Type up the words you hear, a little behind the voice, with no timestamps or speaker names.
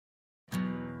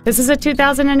This is a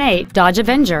 2008 Dodge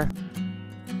Avenger.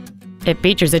 It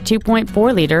features a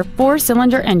 2.4-liter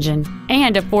four-cylinder engine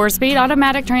and a 4-speed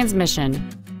automatic transmission.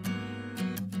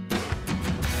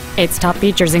 Its top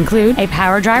features include a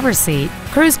power driver's seat,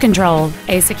 cruise control,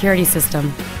 a security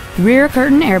system, rear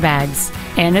curtain airbags,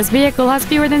 and this vehicle has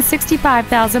fewer than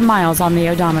 65,000 miles on the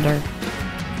odometer.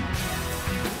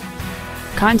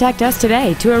 Contact us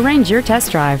today to arrange your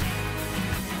test drive.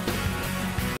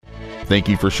 Thank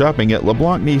you for shopping at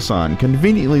LeBlanc Nissan,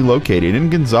 conveniently located in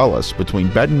Gonzales between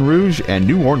Baton Rouge and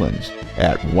New Orleans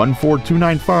at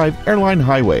 14295 Airline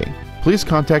Highway. Please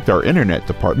contact our internet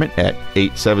department at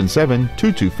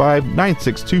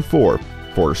 877-225-9624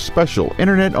 for special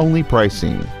internet-only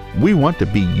pricing. We want to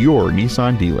be your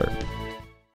Nissan dealer.